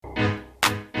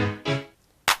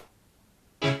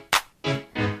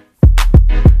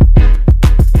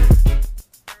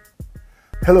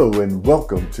Hello and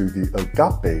welcome to the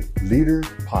Agape Leaders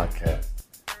Podcast.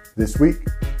 This week,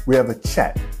 we have a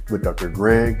chat with Dr.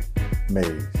 Greg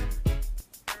Mays.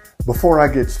 Before I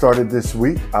get started this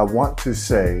week, I want to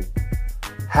say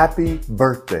happy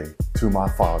birthday to my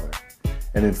father.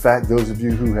 And in fact, those of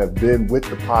you who have been with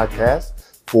the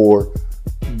podcast for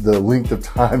the length of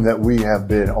time that we have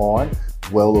been on,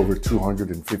 well over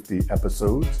 250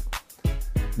 episodes,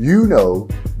 you know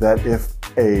that if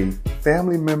a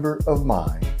family member of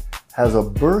mine has a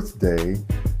birthday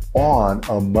on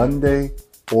a Monday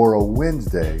or a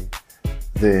Wednesday,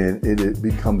 then it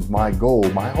becomes my goal,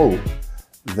 my hope,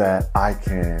 that I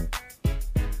can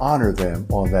honor them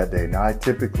on that day. Now, I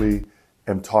typically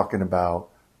am talking about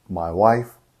my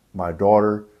wife, my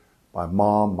daughter, my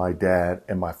mom, my dad,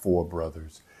 and my 4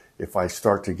 brothers. If I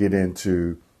start to get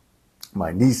into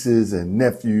my nieces and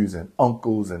nephews and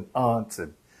uncles and aunts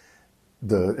and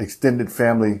the extended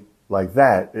family like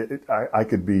that, I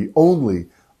could be only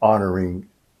honoring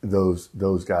those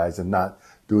guys and not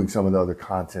doing some of the other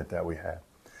content that we have.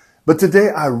 But today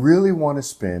I really want to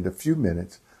spend a few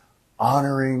minutes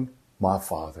honoring my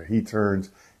father. He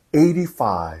turns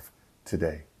 85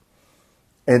 today.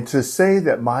 And to say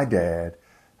that my dad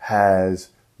has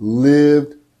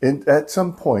lived at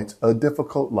some points a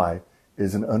difficult life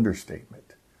is an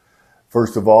understatement.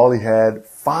 First of all, he had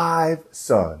 5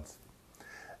 sons.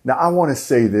 Now, I want to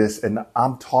say this, and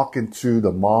I'm talking to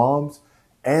the moms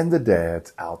and the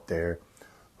dads out there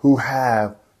who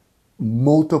have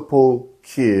multiple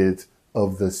kids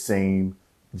of the same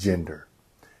gender.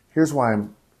 Here's why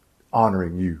I'm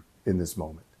honoring you in this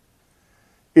moment.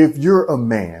 If you're a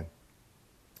man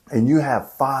and you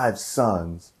have 5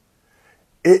 sons,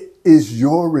 it is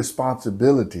your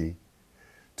responsibility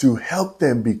to help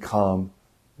them become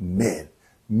men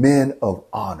of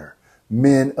honor,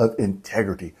 men of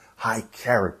integrity, high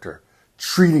character,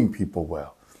 treating people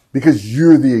well, because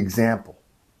you're the example.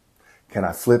 Can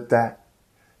I flip that?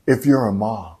 If you're a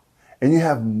mom and you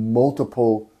have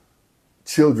multiple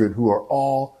children who are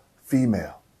all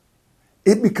female,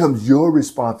 it becomes your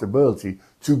responsibility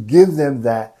to give them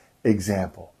that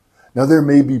example. Now, there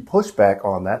may be pushback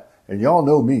on that, and y'all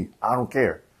know me, I don't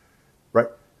care, right?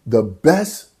 The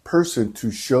best person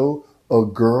to show a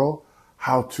girl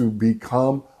how to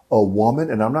become a woman,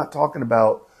 and I'm not talking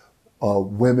about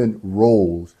women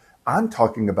roles. I'm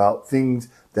talking about things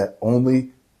that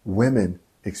only women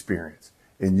experience.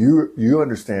 And you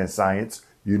understand science,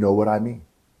 you know what I mean.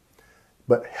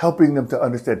 But helping them to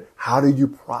understand, how do you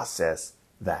process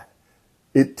that?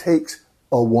 It takes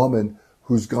a woman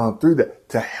who's gone through that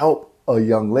to help a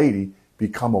young lady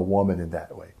become a woman in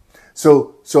that way.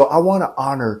 So I want to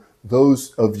honor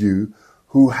those of you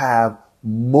who have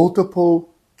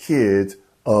multiple kids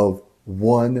of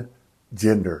one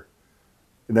gender.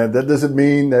 Now, that doesn't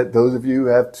mean that those of you who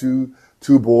have two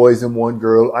boys and 1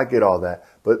 girl. I get all that.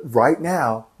 But right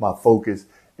now, my focus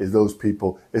is those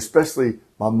people, especially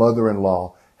my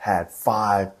mother-in-law had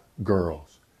 5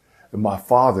 girls. And my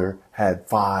father had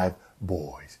 5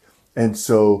 boys. And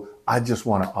so I just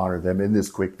want to honor them in this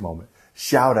quick moment.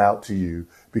 Shout out to you,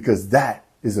 because that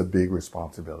is a big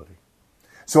responsibility.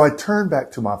 So I turn back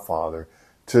to my father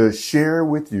to share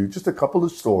with you just a couple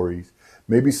of stories,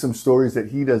 maybe some stories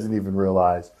that he doesn't even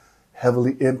realize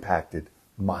heavily impacted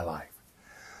my life.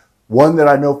 One that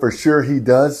I know for sure he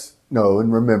does know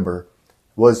and remember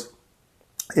was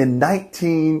in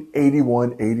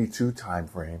 1981-82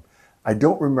 timeframe. I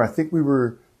don't remember. I think we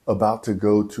were about to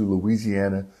go to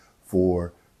Louisiana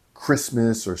for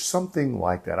Christmas or something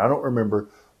like that. I don't remember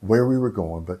where we were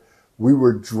going, but we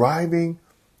were driving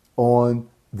on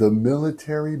the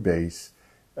military base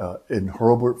in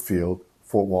Hurlburt Field,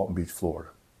 Fort Walton Beach,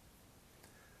 Florida.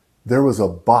 There was a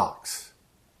box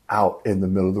out in the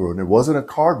middle of the road. And it wasn't a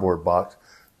cardboard box.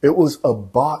 It was a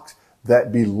box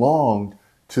that belonged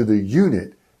to the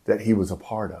unit that he was a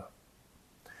part of.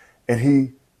 And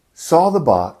he saw the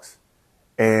box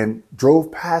and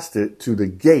drove past it to the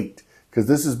gate, because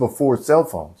this is before cell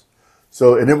phones.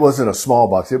 And it wasn't a small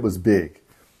box. It was big.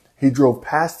 He drove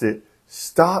past it,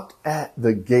 stopped at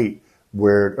the gate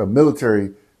where a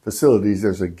military facilities,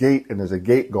 there's a gate and there's a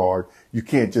gate guard. You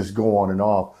can't just go on and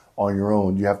off on your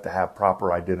own. You have to have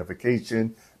proper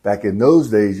identification. Back in those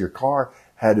days, your car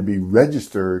had to be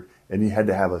registered and you had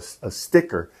to have a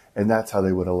sticker, and that's how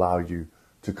they would allow you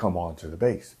to come onto the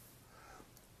base.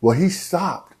 Well, he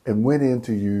stopped and went in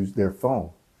to use their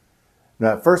phone.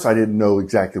 Now, at first, I didn't know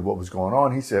exactly what was going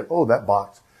on. He said, "Oh, that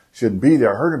box shouldn't be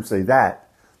there." I heard him say that.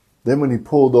 Then when he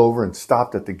pulled over and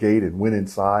stopped at the gate and went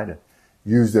inside and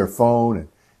used their phone and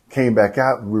came back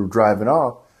out and we were driving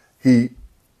off, he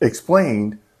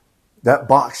explained that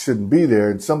box shouldn't be there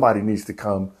and somebody needs to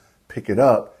come pick it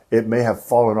up. It may have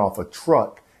fallen off a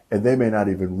truck and they may not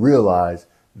even realize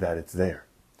that it's there.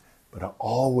 But I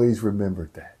always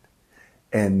remembered that.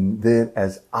 And then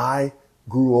as I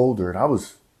grew older, and I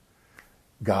was,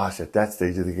 at that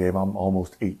stage of the game, I'm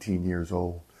almost 18 years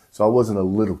old. So I wasn't a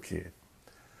little kid.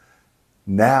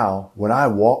 Now, when I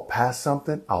walk past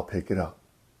something, I'll pick it up.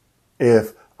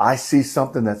 If I see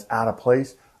something that's out of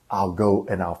place, I'll go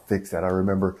and I'll fix that. I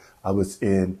remember I was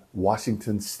in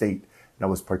Washington State and I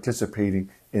was participating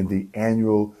in the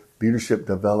annual Leadership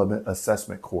Development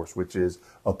Assessment course, which is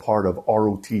a part of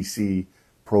ROTC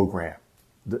program.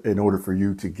 In order for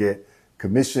you to get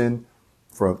commission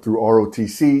through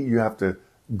ROTC, you have to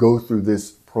go through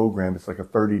this program. It's like a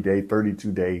 30-day,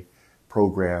 32-day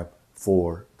program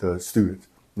for the students.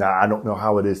 Now, I don't know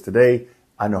how it is today.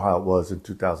 I know how it was in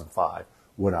 2005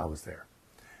 when I was there.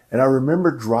 And I remember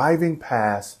driving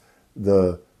past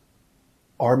the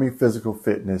Army Physical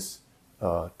Fitness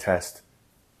test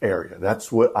area.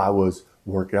 That's what I was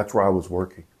working. That's where I was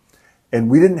working. And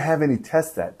we didn't have any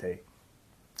tests that day.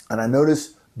 And I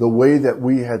noticed the way that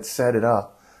we had set it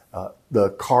up,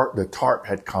 the tarp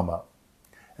had come up.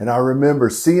 And I remember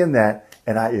seeing that,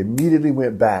 and I immediately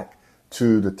went back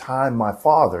to the time my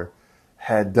father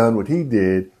had done what he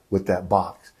did with that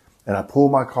box. And I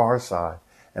pulled my car aside,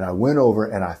 and I went over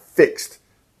and I fixed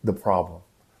the problem.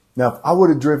 Now, if I would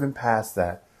have driven past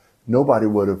that, nobody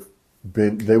would have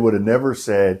they would have never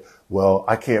said, well,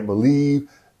 I can't believe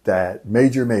that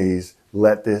Major Mays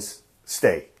let this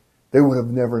stay. They would have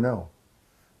never known.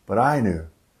 But I knew.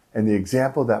 And the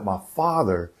example that my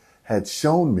father had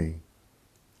shown me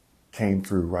came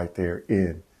through right there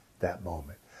in that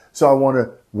moment. So I want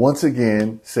to once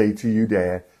again say to you,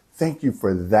 Dad, thank you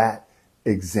for that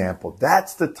example.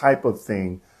 That's the type of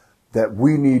thing that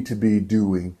we need to be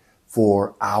doing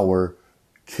for our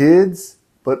kids,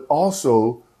 but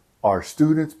also our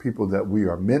students, people that we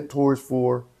are mentors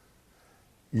for.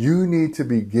 You need to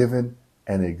be given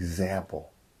an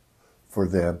example for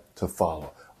them to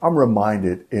follow. I'm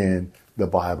reminded in the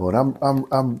Bible, and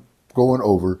I'm going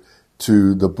over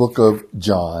to the book of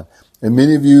John. And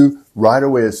many of you, right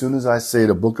away, as soon as I say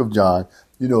the book of John,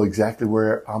 you know exactly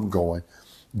where I'm going.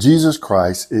 Jesus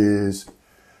Christ is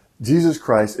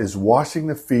washing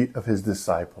the feet of his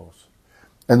disciples.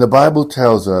 And the Bible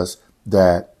tells us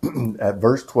that at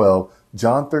verse 12,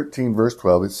 John 13, verse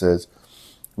 12, it says,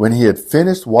 when he had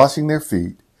finished washing their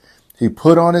feet, he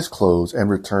put on his clothes and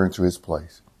returned to his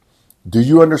place. Do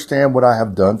you understand what I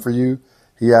have done for you?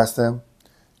 He asked them.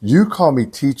 You call me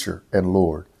teacher and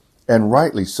Lord, and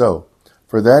rightly so,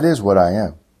 for that is what I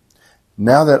am.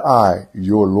 Now that I,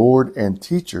 your Lord and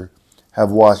teacher,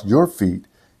 have washed your feet,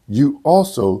 you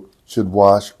also should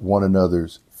wash one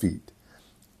another's feet.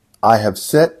 I have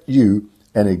set you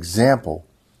an example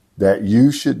that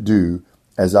you should do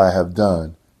as I have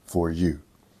done for you.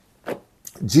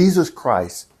 Jesus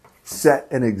Christ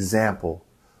set an example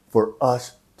for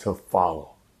us to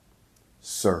follow.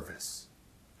 Service.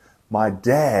 My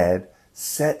dad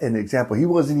set an example. He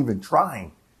wasn't even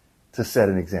trying to set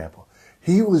an example.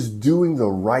 He was doing the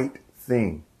right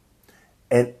thing.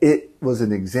 And it was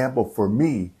an example for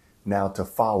me now to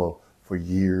follow for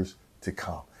years to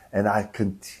come. And I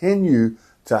continue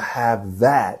to have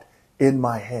that in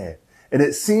my head. And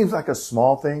it seems like a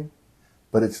small thing,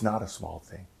 but it's not a small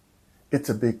thing. It's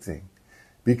a big thing.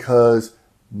 Because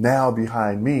now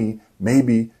behind me,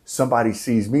 maybe somebody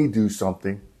sees me do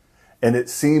something and it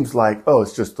seems like, oh,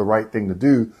 it's just the right thing to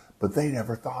do, but they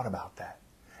never thought about that.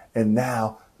 And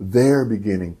now they're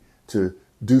beginning to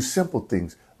do simple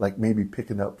things like maybe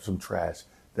picking up some trash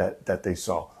that they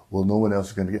saw. Well, no one else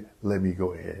is going to get, let me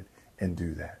go ahead and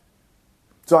do that.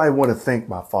 So I want to thank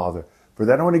my father for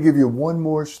that. I want to give you one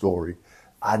more story.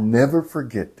 I never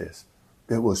forget this.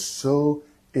 It was so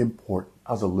important.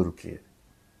 I was a little kid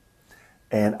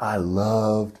and I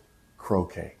loved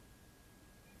croquet.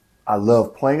 I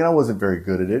loved playing and I wasn't very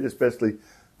good at it, especially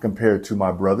compared to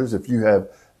my brothers. If you have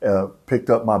picked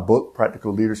up my book,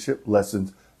 Practical Leadership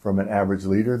Lessons from an Average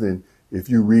Leader, then if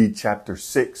you read chapter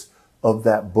 6 of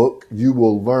that book, you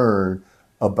will learn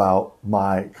about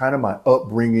my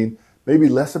upbringing, maybe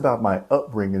less about my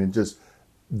upbringing and just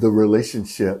the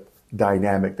relationship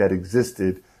dynamic that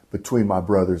existed between my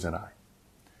brothers and I.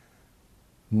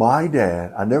 My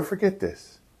dad, I never forget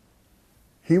this.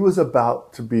 He was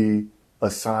about to be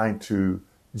assigned to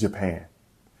Japan.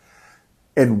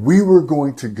 And we were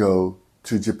going to go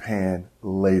to Japan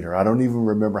later. I don't even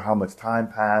remember how much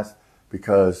time passed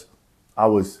because I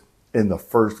was in the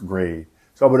first grade.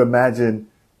 So I would imagine,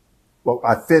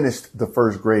 I finished the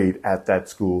first grade at that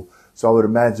school. So I would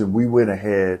imagine we went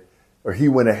ahead or he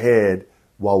went ahead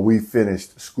while we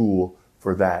finished school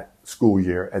for that school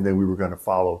year, and then we were going to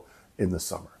follow in the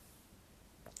summer.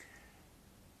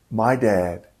 My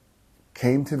dad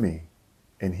came to me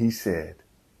and he said,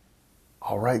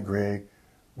 all right, Greg,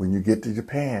 when you get to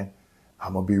Japan,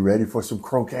 I'm going to be ready for some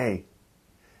croquet.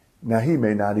 Now, he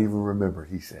may not even remember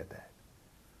he said that,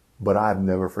 but I've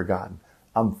never forgotten.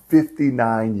 I'm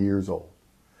 59 years old.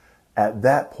 At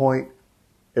that point,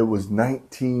 it was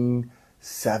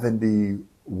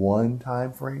 1971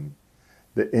 time frame,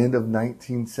 the end of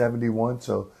 1971.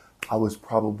 So I was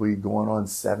probably going on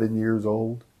 7 years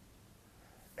old.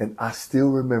 And I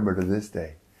still remember to this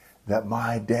day that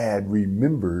my dad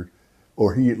remembered,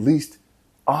 or he at least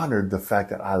honored the fact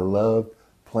that I loved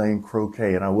playing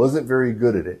croquet. And I wasn't very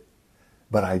good at it,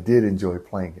 but I did enjoy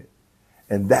playing it.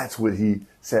 And that's what he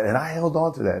said. And I held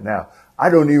on to that. Now, I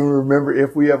don't even remember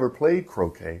if we ever played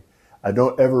croquet. I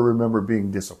don't ever remember being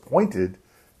disappointed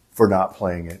for not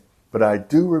playing it. But I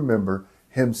do remember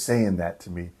him saying that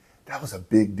to me. That was a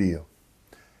big deal.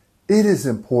 It is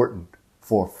important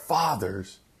for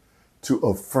fathers to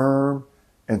affirm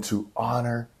and to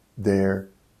honor their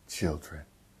children.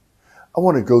 I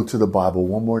want to go to the Bible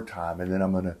one more time, and then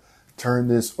I'm going to turn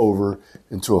this over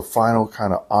into a final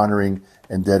kind of honoring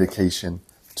and dedication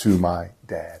to my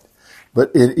dad.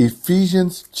 But in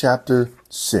Ephesians chapter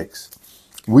 6,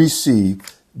 we see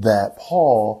that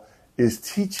Paul is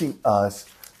teaching us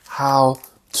how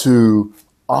to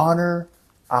honor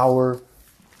our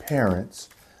parents,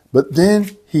 but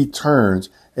then he turns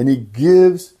and he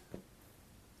gives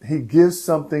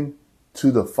something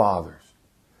to the fathers.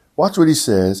 Watch what he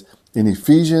says in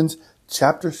Ephesians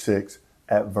chapter 6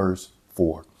 at verse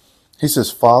 4. He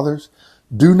says, fathers,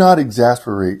 do not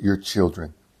exasperate your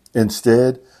children.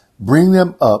 Instead, bring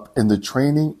them up in the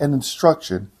training and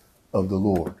instruction of the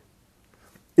Lord.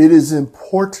 It is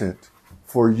important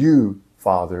for you,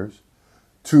 fathers,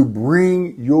 to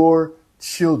bring your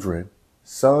children,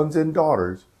 sons and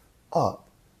daughters, up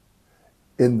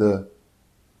in the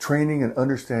training and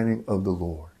understanding of the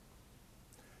Lord.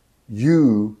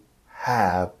 You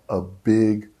have a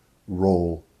big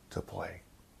role to play.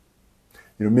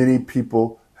 You know, many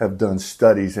people have done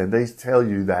studies and they tell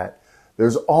you that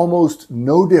there's almost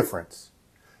no difference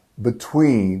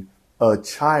between a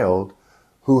child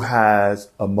who has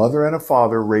a mother and a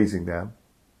father raising them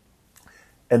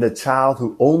and a child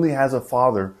who only has a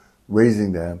father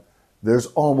raising them. There's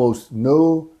almost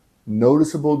no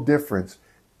noticeable difference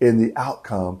in the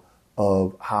outcome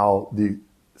of how the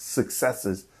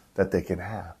successes that they can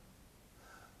have.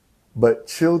 But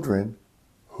children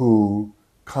who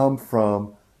come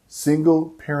from single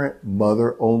parent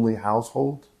mother only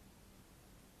households,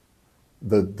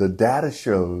 the data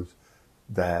shows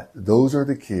that those are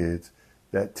the kids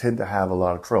that tend to have a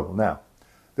lot of trouble. Now,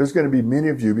 there's going to be many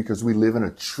of you, because we live in a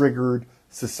triggered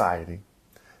society.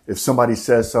 If somebody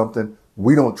says something,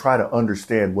 we don't try to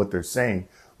understand what they're saying.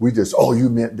 We just, oh, you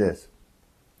meant this.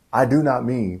 I do not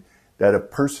mean that a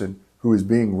person who is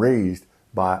being raised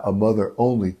by a mother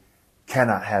only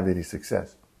cannot have any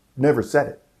success. Never said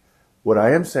it. What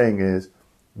I am saying is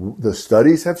the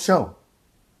studies have shown,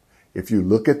 if you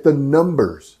look at the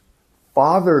numbers,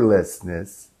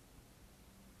 fatherlessness,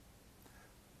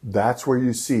 that's where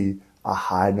you see a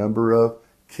high number of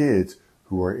kids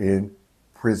who are in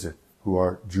prison, who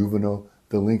are juvenile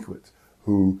delinquents,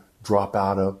 who drop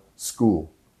out of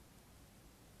school.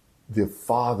 The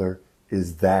father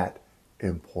is that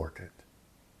important.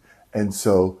 And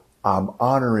so I'm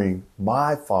honoring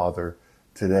my father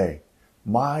today.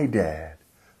 My dad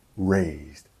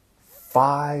raised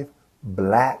 5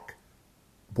 black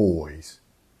boys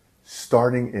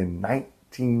starting in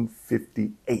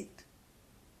 1958.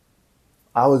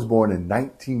 I was born in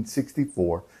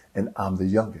 1964 and I'm the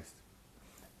youngest.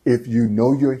 If you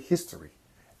know your history,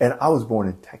 and I was born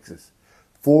in Texas.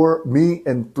 Me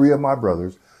and 3 of my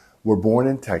brothers were born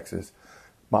in Texas.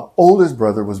 My oldest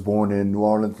brother was born in New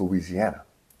Orleans, Louisiana.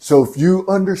 So if you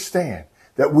understand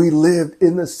that we lived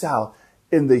in the South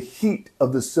in the heat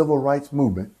of the civil rights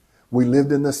movement, we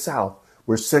lived in the South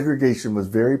where segregation was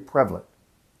very prevalent.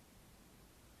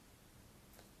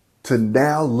 To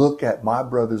now look at my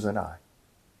brothers and I,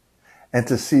 and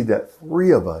to see that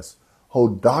 3 of us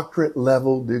hold doctorate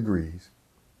level degrees,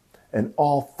 and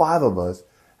all 5 of us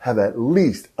have at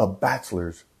least a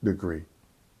bachelor's degree.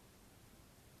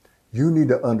 You need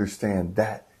to understand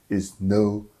that is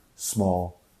no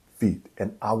small feat.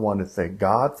 And I want to thank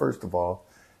God, first of all,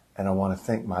 and I want to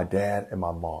thank my dad and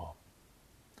my mom.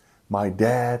 My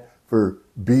dad for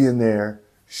being there,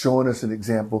 showing us an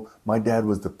example. My dad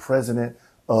was the president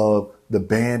of the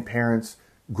Band Parents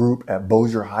group at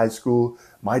Bossier High School.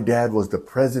 My dad was the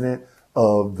president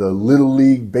of the Little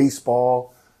League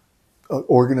Baseball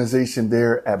organization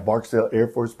there at Barksdale Air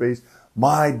Force Base.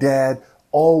 My dad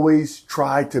always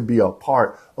tried to be a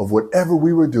part of whatever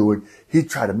we were doing. He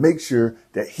tried to make sure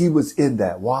that he was in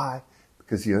that. Why?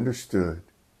 Because he understood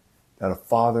that a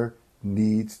father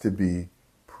needs to be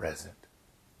present.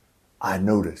 I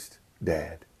noticed,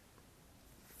 Dad,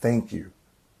 thank you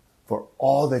for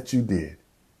all that you did.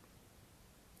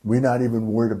 We're not even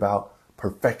worried about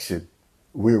perfection.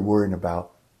 We're worrying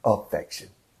about affection.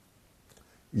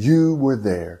 You were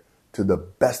there to the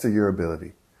best of your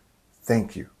ability.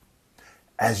 Thank you.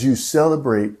 As you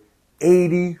celebrate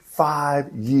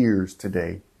 85 years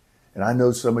today, and I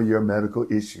know some of your medical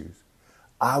issues,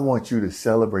 I want you to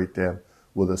celebrate them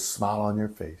with a smile on your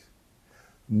face,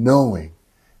 knowing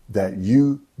that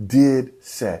you did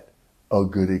set a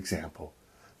good example,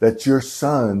 that your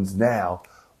sons now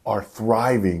are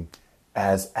thriving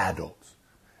as adults.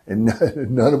 And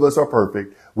none of us are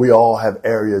perfect. We all have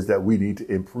areas that we need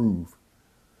to improve.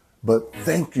 But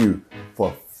thank you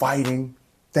for fighting.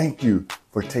 Thank you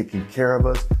for taking care of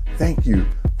us. Thank you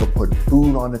for putting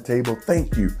food on the table.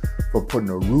 Thank you for putting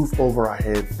a roof over our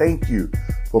head. Thank you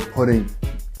for putting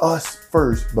us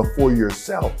first before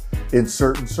yourself in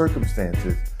certain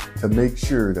circumstances to make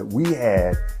sure that we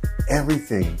had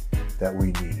everything that we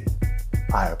needed.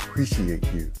 I appreciate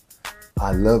you.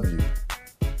 I love you.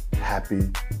 Happy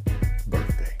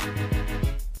birthday.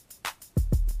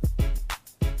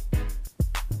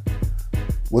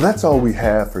 Well, that's all we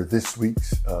have for this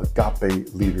week's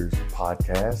Agape Leaders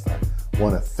podcast. I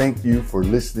want to thank you for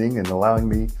listening and allowing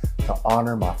me to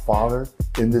honor my father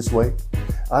in this way.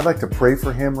 I'd like to pray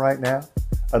for him right now.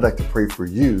 I'd like to pray for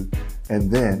you, and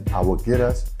then I will get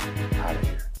us out of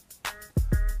here.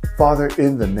 Father,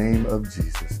 in the name of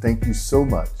Jesus, thank you so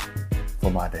much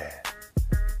for my dad.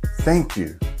 Thank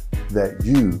you that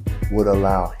you would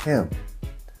allow him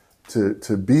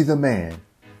to be the man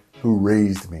who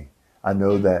raised me. I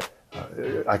know that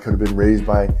I could have been raised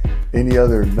by any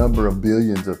other number of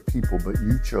billions of people, but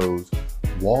you chose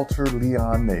Walter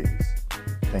Leon Mays.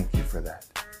 Thank you for that.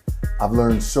 I've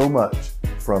learned so much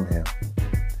from him.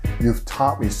 You've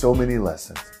taught me so many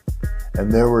lessons,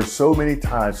 and there were so many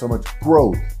times, so much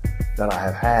growth that I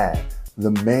have had,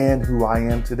 the man who I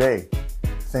am today.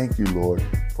 Thank you, Lord,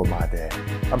 for my dad.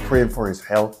 I'm praying for his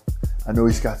health. I know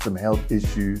he's got some health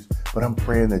issues, but I'm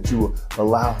praying that you will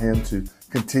allow him to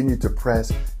continue to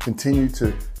press, continue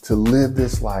to live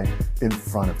this life in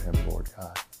front of him, Lord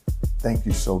God. Thank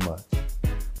you so much.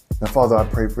 Now, Father, I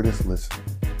pray for this listener.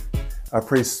 I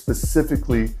pray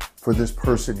specifically for this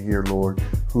person here, Lord,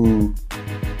 who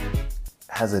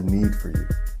has a need for you.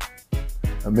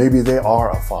 And maybe they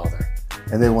are a father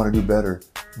and they want to do better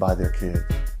by their kid.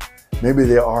 Maybe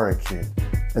they are a kid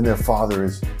and their father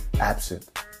is absent,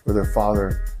 or their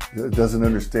father doesn't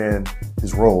understand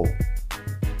his role.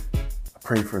 I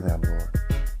pray for them, Lord,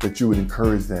 that you would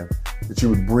encourage them, that you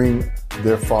would bring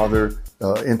their father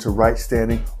into right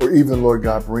standing, or even, Lord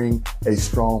God, bring a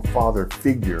strong father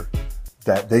figure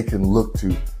that they can look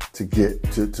to get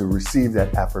to receive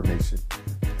that affirmation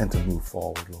and to move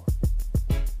forward, Lord.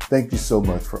 Thank you so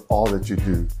much for all that you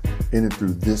do in and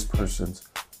through this person's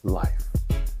life.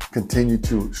 Continue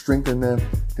to strengthen them,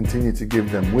 continue to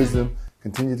give them wisdom,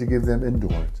 continue to give them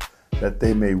endurance, that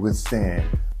they may withstand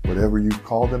whatever you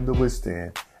call them to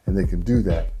withstand, and they can do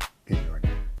that in your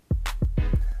name.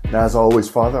 Now, as always,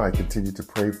 Father, I continue to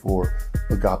pray for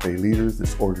Agape Leaders,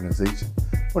 this organization.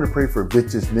 I want to pray for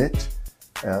Vitch's Niche.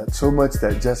 So much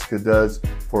that Jessica does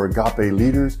for Agape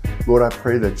Leaders. Lord, I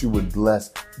pray that you would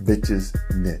bless Vitch's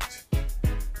Niche.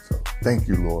 So thank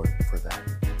you, Lord, for that.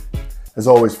 As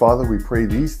always, Father, we pray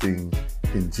these things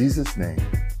in Jesus' name.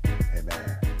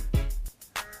 Amen.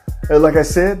 And like I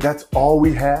said, that's all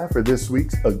we have for this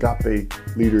week's Agape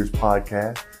Leaders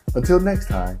podcast. Until next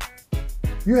time,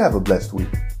 you have a blessed week.